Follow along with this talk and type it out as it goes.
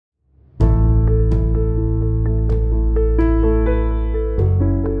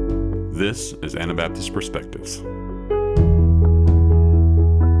This is Anabaptist Perspectives.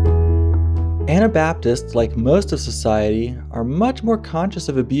 Anabaptists, like most of society, are much more conscious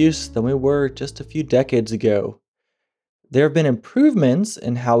of abuse than we were just a few decades ago. There have been improvements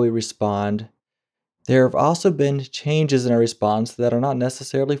in how we respond. There have also been changes in our response that are not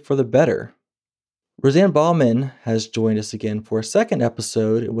necessarily for the better. Roseanne Ballman has joined us again for a second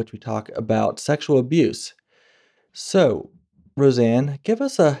episode in which we talk about sexual abuse. So, Roseanne, give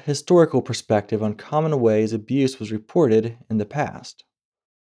us a historical perspective on common ways abuse was reported in the past.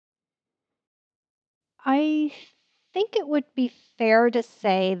 I think it would be fair to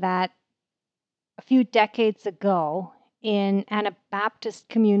say that a few decades ago, in Anabaptist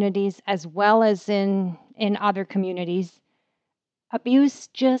communities as well as in other communities, abuse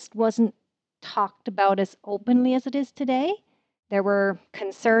just wasn't talked about as openly as it is today. There were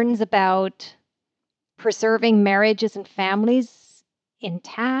concerns about preserving marriages and families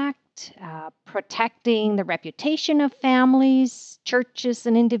intact, protecting the reputation of families, churches,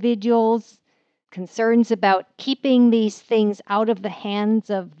 and individuals, concerns about keeping these things out of the hands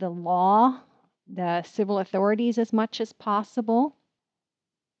of the law, the civil authorities, as much as possible.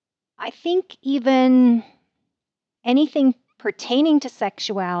 I think even anything pertaining to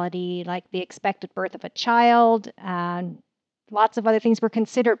sexuality, like the expected birth of a child, and lots of other things were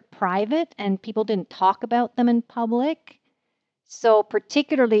considered private and people didn't talk about them in public. So,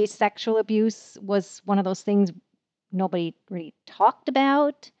 particularly, sexual abuse was one of those things nobody really talked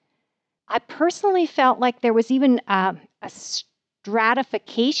about. I personally felt like there was even a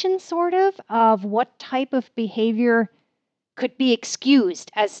stratification, sort of what type of behavior could be excused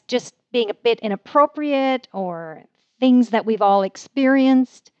as just being a bit inappropriate or things that we've all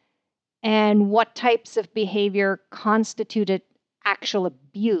experienced, and what types of behavior constituted actual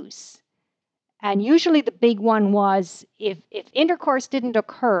abuse. And usually the big one was if intercourse didn't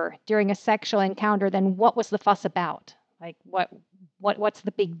occur during a sexual encounter, then what was the fuss about? Like what's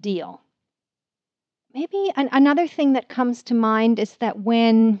the big deal? Maybe another thing that comes to mind is that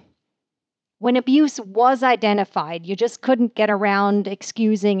when abuse was identified, you just couldn't get around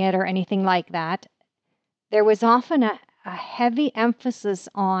excusing it or anything like that. There was often a heavy emphasis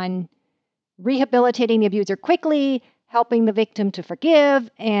on rehabilitating the abuser quickly, helping the victim to forgive,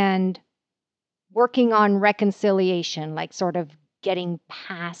 and working on reconciliation, like sort of getting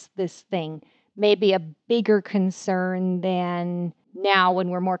past this thing. Maybe a bigger concern than now when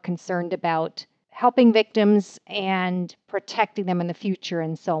we're more concerned about helping victims and protecting them in the future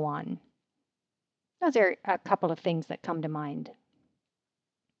and so on. Those are a couple of things that come to mind.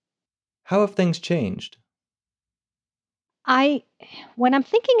 How have things changed? When I'm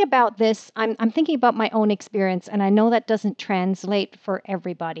thinking about this, I'm thinking about my own experience, and I know that doesn't translate for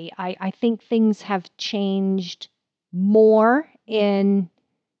everybody. I think things have changed more in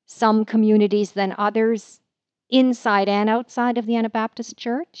some communities than others, inside and outside of the Anabaptist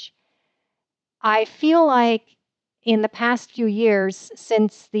Church. I feel like in the past few years,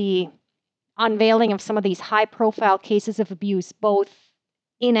 since the unveiling of some of these high-profile cases of abuse, both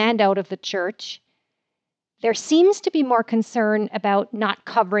in and out of the church, there seems to be more concern about not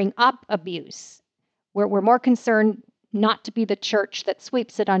covering up abuse. We're more concerned not to be the church that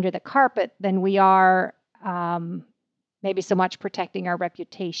sweeps it under the carpet than we are maybe so much protecting our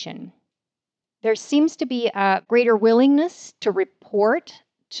reputation. There seems to be a greater willingness to report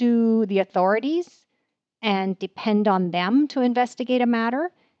to the authorities and depend on them to investigate a matter.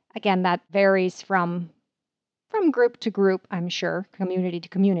 Again, that varies from group to group, I'm sure, community to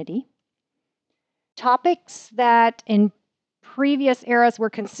community. Topics that in previous eras were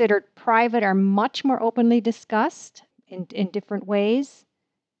considered private are much more openly discussed in different ways.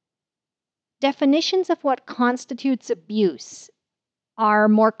 Definitions of what constitutes abuse are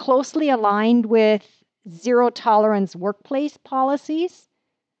more closely aligned with zero tolerance workplace policies.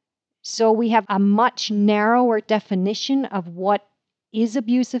 So we have a much narrower definition of what is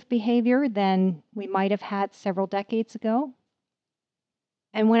abusive behavior than we might have had several decades ago.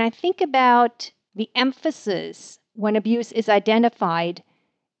 And when I think about the emphasis when abuse is identified,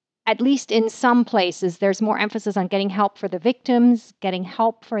 at least in some places, there's more emphasis on getting help for the victims, getting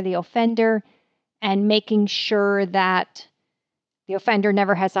help for the offender, and making sure that the offender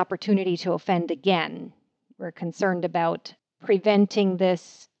never has opportunity to offend again. We're concerned about preventing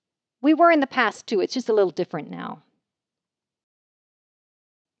this. We were in the past too, it's just a little different now.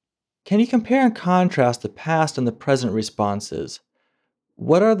 Can you compare and contrast the past and the present responses?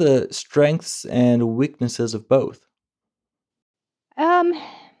 What are the strengths and weaknesses of both?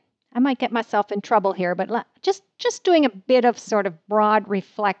 I might get myself in trouble here, but just doing a bit of sort of broad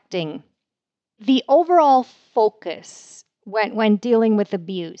reflecting. The overall focus when dealing with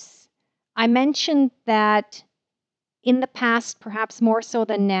abuse I mentioned that in the past, perhaps more so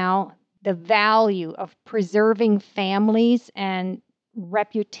than now, the value of preserving families and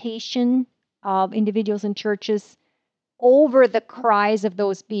reputation of individuals and churches over the cries of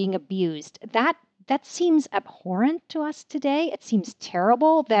those being abused. That seems abhorrent to us today. It seems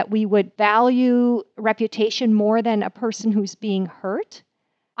terrible that we would value reputation more than a person who's being hurt.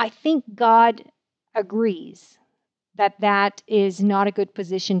 I think God agrees that that is not a good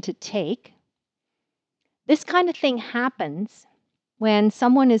position to take. This kind of thing happens when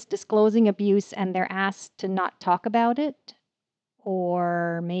someone is disclosing abuse and they're asked to not talk about it,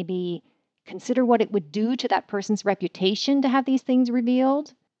 or maybe consider what it would do to that person's reputation to have these things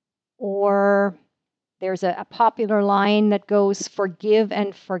revealed. Or there's a popular line that goes, forgive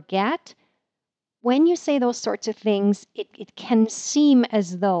and forget. When you say those sorts of things, it can seem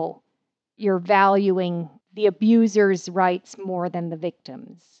as though you're valuing the abuser's rights more than the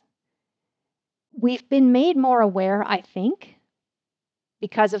victim's. We've been made more aware, I think,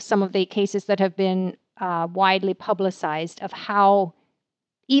 because of some of the cases that have been widely publicized, of how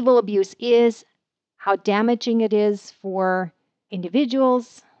evil abuse is, how damaging it is for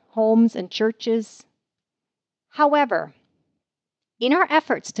individuals, homes, and churches. However, in our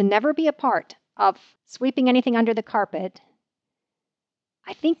efforts to never be a part of sweeping anything under the carpet,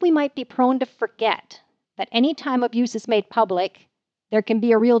 I think we might be prone to forget that any time abuse is made public, there can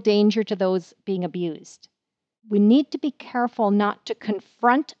be a real danger to those being abused. We need to be careful not to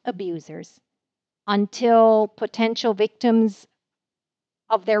confront abusers until potential victims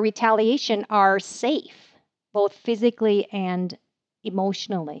of their retaliation are safe, both physically and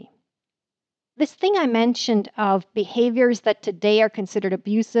emotionally. This thing I mentioned of behaviors that today are considered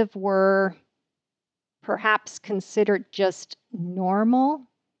abusive were perhaps considered just normal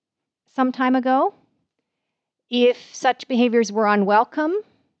some time ago. If such behaviors were unwelcome,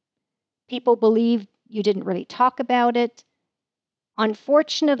 people believed you didn't really talk about it.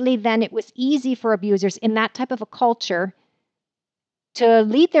 Unfortunately, then it was easy for abusers in that type of a culture to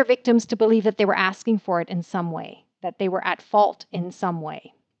lead their victims to believe that they were asking for it in some way, that they were at fault in some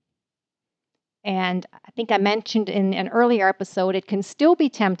way. And I think I mentioned in an earlier episode, it can still be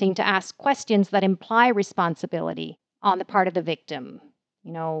tempting to ask questions that imply responsibility on the part of the victim.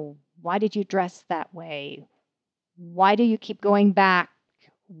 You know, why did you dress that way? Why do you keep going back?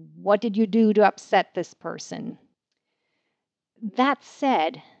 What did you do to upset this person? That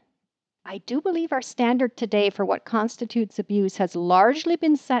said, I do believe our standard today for what constitutes abuse has largely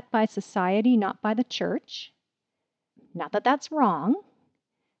been set by society, not by the church. Not that that's wrong,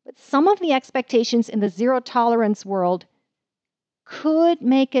 but some of the expectations in the zero tolerance world could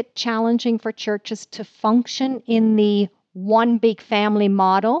make it challenging for churches to function in the one big family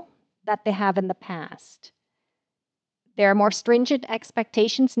model that they have in the past. There are more stringent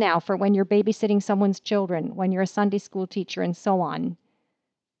expectations now for when you're babysitting someone's children, when you're a Sunday school teacher, and so on.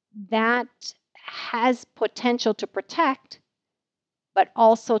 That has potential to protect, but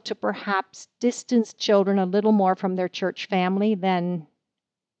also to perhaps distance children a little more from their church family than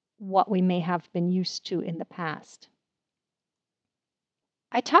what we may have been used to in the past.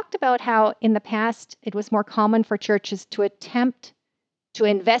 I talked about how in the past it was more common for churches to attempt to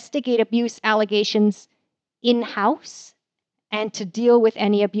investigate abuse allegations in-house and to deal with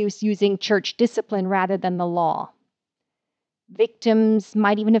any abuse using church discipline rather than the law. Victims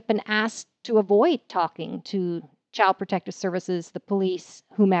might even have been asked to avoid talking to Child Protective Services, the police,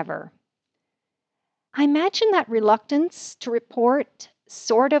 whomever. I imagine that reluctance to report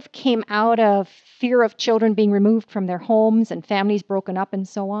sort of came out of fear of children being removed from their homes and families broken up and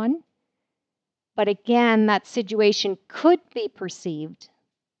so on. But again, that situation could be perceived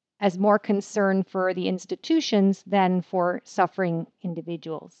as more concern for the institutions than for suffering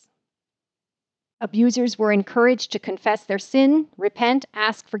individuals. Abusers were encouraged to confess their sin, repent,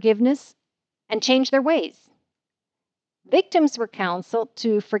 ask forgiveness, and change their ways. Victims were counseled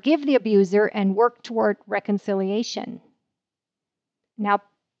to forgive the abuser and work toward reconciliation. Now,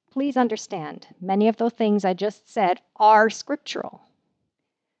 please understand, many of those things I just said are scriptural.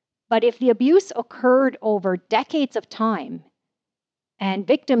 But if the abuse occurred over decades of time, and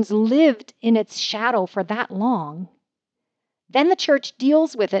victims lived in its shadow for that long, then the church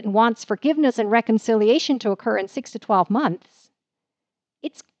deals with it and wants forgiveness and reconciliation to occur in 6 to 12 months.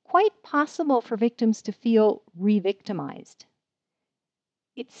 It's quite possible for victims to feel re-victimized.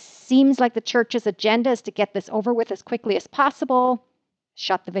 It seems like the church's agenda is to get this over with as quickly as possible,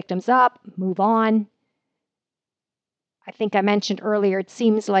 shut the victims up, move on. I think I mentioned earlier, it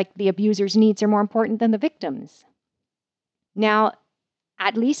seems like the abuser's needs are more important than the victims. Now,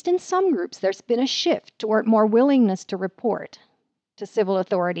 at least in some groups, there's been a shift toward more willingness to report, to civil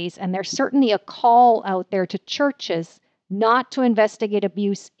authorities, and there's certainly a call out there to churches not to investigate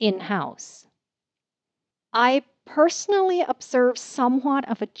abuse in-house. I personally observe somewhat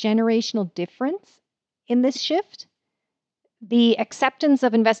of a generational difference in this shift. The acceptance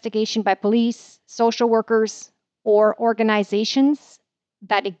of investigation by police, social workers, or organizations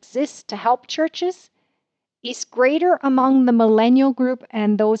that exist to help churches is greater among the millennial group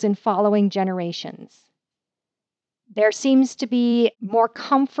and those in following generations. There seems to be more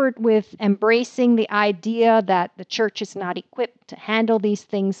comfort with embracing the idea that the church is not equipped to handle these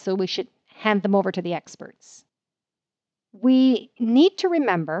things, so we should hand them over to the experts. We need to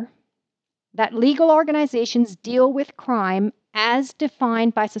remember that legal organizations deal with crime as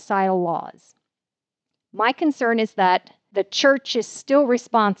defined by societal laws. My concern is that the church is still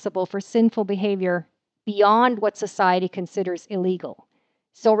responsible for sinful behavior beyond what society considers illegal.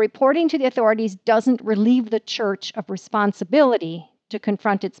 So reporting to the authorities doesn't relieve the church of responsibility to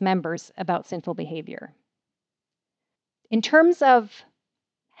confront its members about sinful behavior. In terms of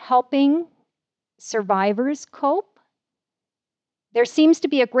helping survivors cope, there seems to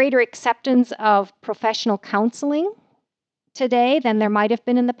be a greater acceptance of professional counseling today than there might have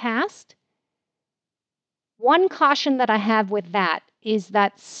been in the past. One caution that I have with that is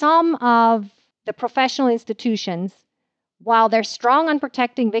that some of the professional institutions, while they're strong on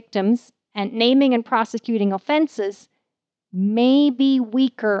protecting victims and naming and prosecuting offenses, may be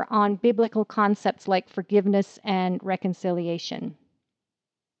weaker on biblical concepts like forgiveness and reconciliation.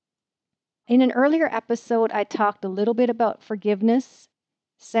 In an earlier episode, I talked a little bit about forgiveness,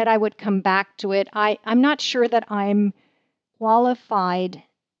 said I would come back to it. I'm not sure that I'm qualified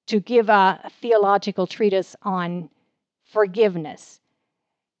to give a theological treatise on forgiveness.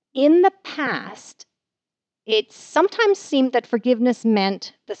 In the past, it sometimes seemed that forgiveness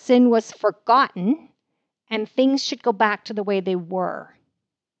meant the sin was forgotten and things should go back to the way they were.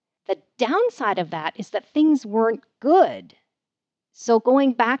 The downside of that is that things weren't good. So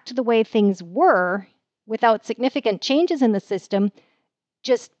going back to the way things were without significant changes in the system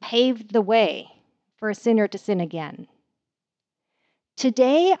just paved the way for a sinner to sin again.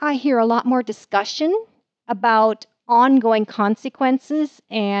 Today, I hear a lot more discussion about ongoing consequences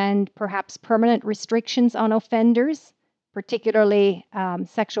and perhaps permanent restrictions on offenders, particularly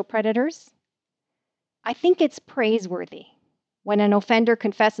sexual predators. I think it's praiseworthy when an offender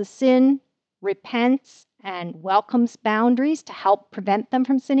confesses sin, repents, and welcomes boundaries to help prevent them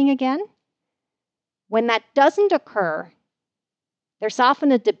from sinning again. When that doesn't occur, there's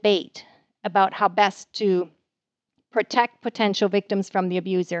often a debate about how best to protect potential victims from the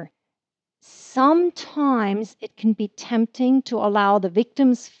abuser. Sometimes it can be tempting to allow the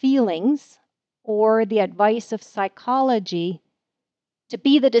victim's feelings or the advice of psychology to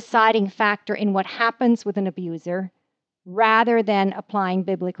be the deciding factor in what happens with an abuser rather than applying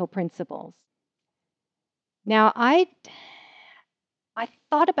biblical principles. Now, I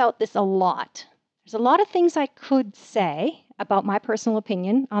thought about this a lot. There's a lot of things I could say about my personal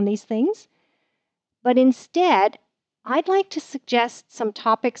opinion on these things, but instead, I'd like to suggest some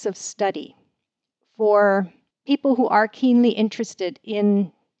topics of study for people who are keenly interested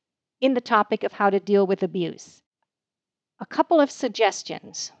in the topic of how to deal with abuse. A couple of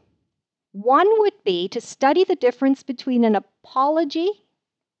suggestions. One would be to study the difference between an apology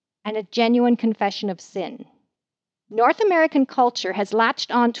and a genuine confession of sin. North American culture has latched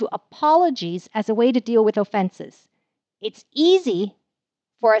on to apologies as a way to deal with offenses. It's easy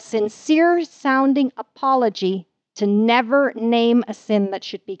for a sincere-sounding apology to never name a sin that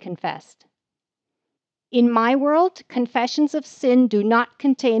should be confessed. In my world, confessions of sin do not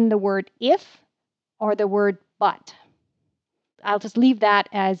contain the word if or the word but. I'll just leave that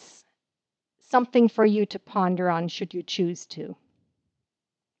as something for you to ponder on should you choose to.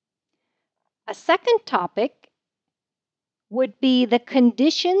 A second topic would be the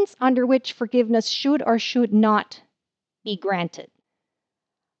conditions under which forgiveness should or should not be granted.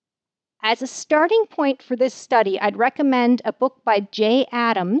 As a starting point for this study, I'd recommend a book by Jay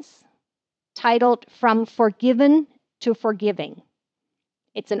Adams titled From Forgiven to Forgiving.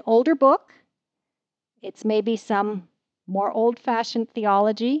 It's an older book. It's maybe some more old-fashioned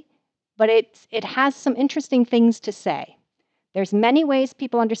theology, but it has some interesting things to say. There's many ways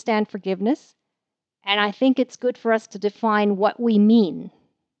people understand forgiveness, and I think it's good for us to define what we mean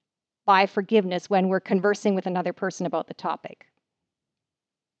by forgiveness when we're conversing with another person about the topic.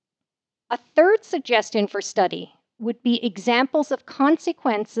 A third suggestion for study would be examples of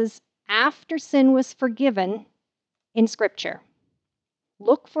consequences after sin was forgiven in Scripture.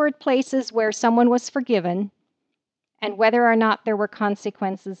 Look for places where someone was forgiven and whether or not there were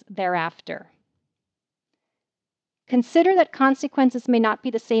consequences thereafter. Consider that consequences may not be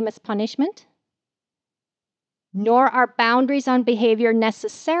the same as punishment, nor are boundaries on behavior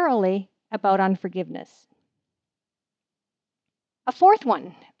necessarily about unforgiveness. A fourth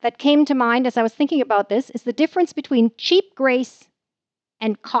one that came to mind as I was thinking about this is the difference between cheap grace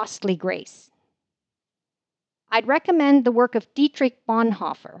and costly grace. I'd recommend the work of Dietrich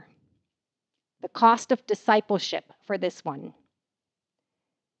Bonhoeffer, The Cost of Discipleship, for this one.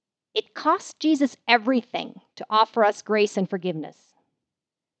 It cost Jesus everything to offer us grace and forgiveness.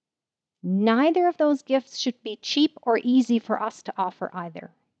 Neither of those gifts should be cheap or easy for us to offer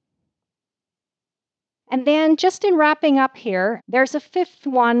either. And then, just in wrapping up here, there's a fifth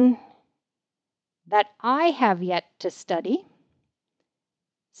one that I have yet to study.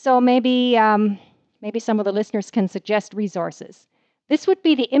 So maybe some of the listeners can suggest resources. This would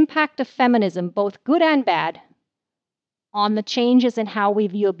be the impact of feminism, both good and bad, on the changes in how we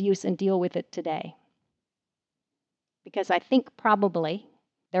view abuse and deal with it today. Because I think probably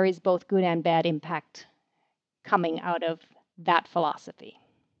there is both good and bad impact coming out of that philosophy.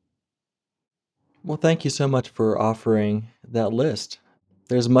 Well, thank you so much for offering that list.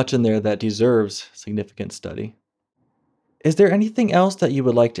 There's much in there that deserves significant study. Is there anything else that you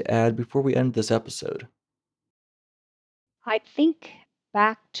would like to add before we end this episode? I think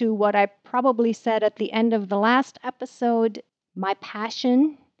back to what I probably said at the end of the last episode. My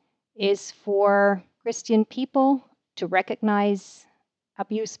passion is for Christian people to recognize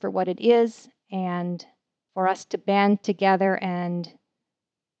abuse for what it is and for us to band together and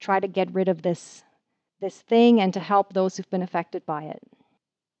try to get rid of this thing and to help those who've been affected by it.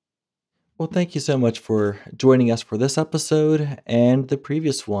 Well, thank you so much for joining us for this episode and the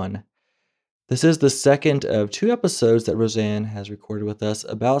previous one. This is the second of 2 episodes that Roseanne has recorded with us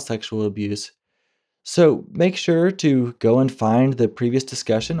about sexual abuse. So make sure to go and find the previous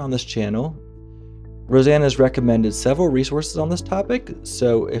discussion on this channel. Roseanne has recommended several resources on this topic,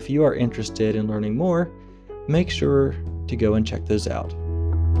 so if you are interested in learning more, make sure to go and check those out.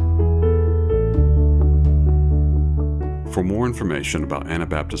 For more information about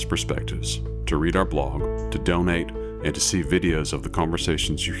Anabaptist Perspectives, to read our blog, to donate, and to see videos of the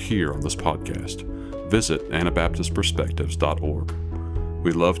conversations you hear on this podcast, visit AnabaptistPerspectives.org.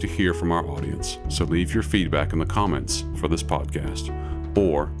 We'd love to hear from our audience, so leave your feedback in the comments for this podcast,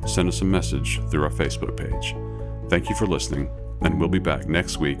 or send us a message through our Facebook page. Thank you for listening, and we'll be back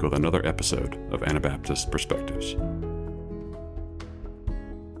next week with another episode of Anabaptist Perspectives.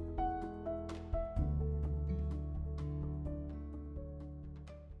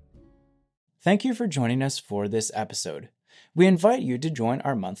 Thank you for joining us for this episode. We invite you to join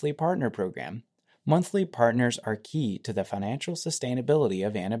our monthly partner program. Monthly partners are key to the financial sustainability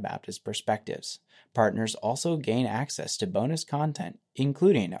of Anabaptist Perspectives. Partners also gain access to bonus content,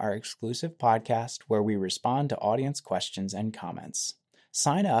 including our exclusive podcast where we respond to audience questions and comments.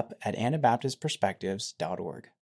 Sign up at AnabaptistPerspectives.org.